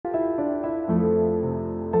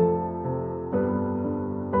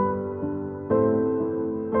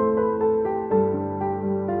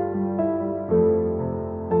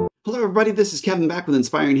everybody, this is Kevin back with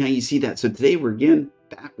Inspiring How You See That. So today we're again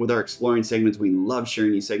back with our exploring segments. We love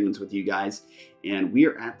sharing these segments with you guys. And we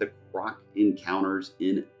are at the Croc Encounters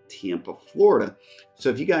in Tampa, Florida. So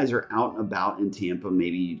if you guys are out and about in Tampa,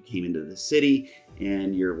 maybe you came into the city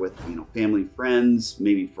and you're with, family, friends,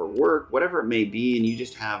 maybe for work, whatever it may be, and you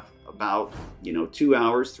just have about, 2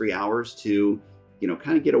 hours, 3 hours to,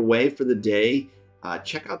 kind of get away for the day,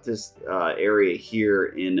 check out this area here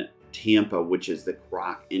in Tampa, which is the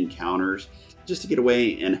Croc Encounters, just to get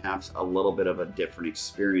away and have a little bit of a different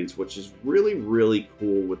experience, which is really, really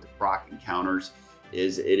cool with the Croc Encounters.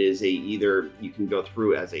 It is either you can go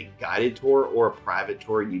through as a guided tour or a private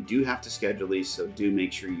tour. You do have to schedule these, so do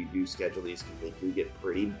make sure you do schedule these because they can get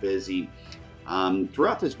pretty busy.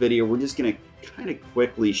 Throughout this video, we're just going to kind of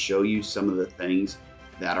quickly show you some of the things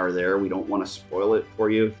that are there. We don't want to spoil it for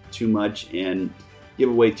you too much and give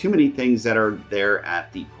away too many things that are there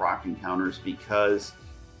at the Croc Encounters, because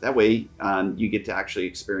that way you get to actually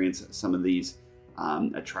experience some of these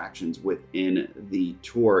attractions within the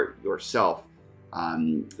tour yourself.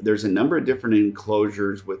 There's a number of different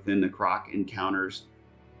enclosures within the Croc Encounters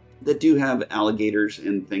that do have alligators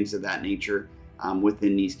and things of that nature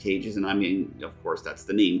within these cages. And I mean, of course, that's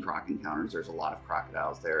the name, Croc Encounters. There's a lot of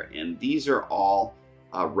crocodiles there. And these are all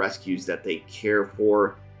rescues that they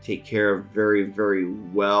take care of very, very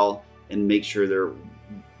well and make sure they're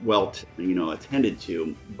well, attended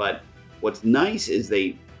to. But what's nice is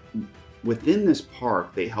within this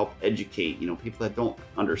park, they help educate, people that don't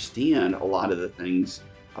understand a lot of the things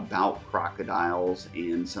about crocodiles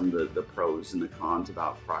and some of the pros and the cons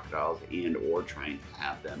about crocodiles, and or trying to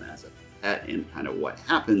have them as a pet, and kind of what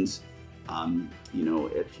happens,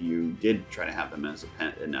 if you did try to have them as a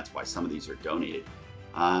pet. And that's why some of these are donated.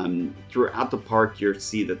 Throughout the park, you'll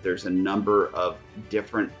see that there's a number of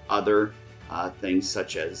different other things,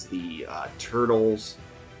 such as the turtles,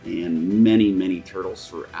 and many, many turtles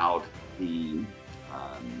throughout the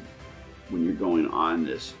when you're going on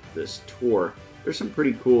this tour. There's some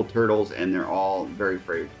pretty cool turtles, and they're all very,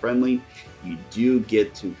 very friendly. You do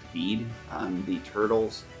get to feed the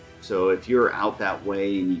turtles. So if you're out that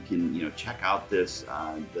way and you can, check out this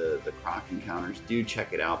the Croc Encounters, do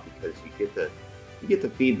check it out, because you get to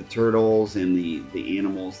feed the turtles and the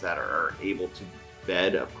animals that are able to be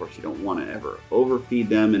fed. Of course, you don't want to ever overfeed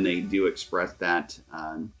them, and they do express that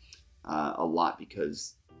a lot,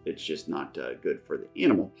 because it's just not good for the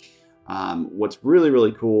animal. What's really,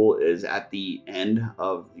 really cool is at the end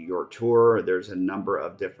of your tour, there's a number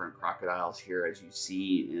of different crocodiles here, as you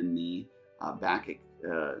see in the back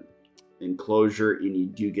enclosure, and you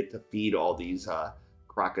do get to feed all these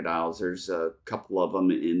crocodiles. There's a couple of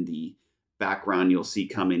them in the background you'll see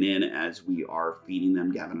coming in as we are feeding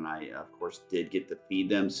them. Gavin and I, of course, did get to feed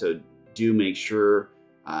them, so do make sure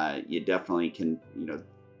you definitely can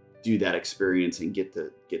do that experience and get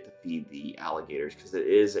to feed the alligators, because it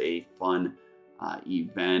is a fun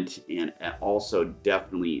event, and also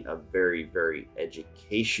definitely a very, very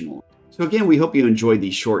educational. So again, we hope you enjoyed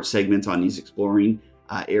these short segments on these exploring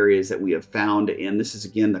areas that we have found. And this is,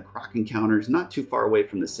 again, the Croc Encounters, not too far away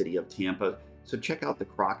from the city of Tampa. So check out the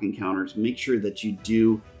Croc Encounters. Make sure that you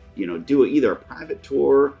do either a private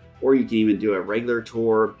tour, or you can even do a regular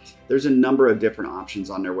tour. There's a number of different options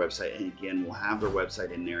on their website. And again, we'll have their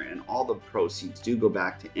website in there, and all the proceeds do go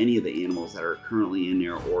back to any of the animals that are currently in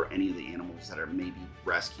there, or any of the animals that are maybe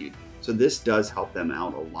rescued. So this does help them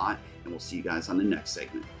out a lot, and we'll see you guys on the next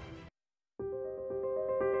segment.